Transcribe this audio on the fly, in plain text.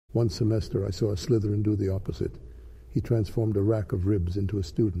One semester I saw a Slytherin do the opposite. He transformed a rack of ribs into a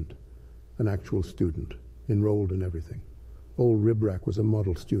student, an actual student, enrolled in everything. Old Ribrack was a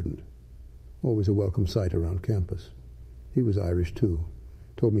model student, always a welcome sight around campus. He was Irish too,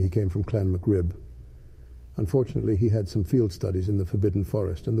 told me he came from Clan MacRib. Unfortunately, he had some field studies in the Forbidden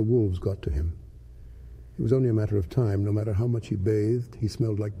Forest, and the wolves got to him. It was only a matter of time. No matter how much he bathed, he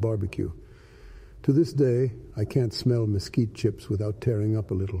smelled like barbecue. To this day, I can't smell mesquite chips without tearing up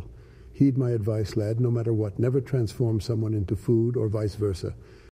a little. Heed my advice, lad, no matter what. Never transform someone into food or vice versa.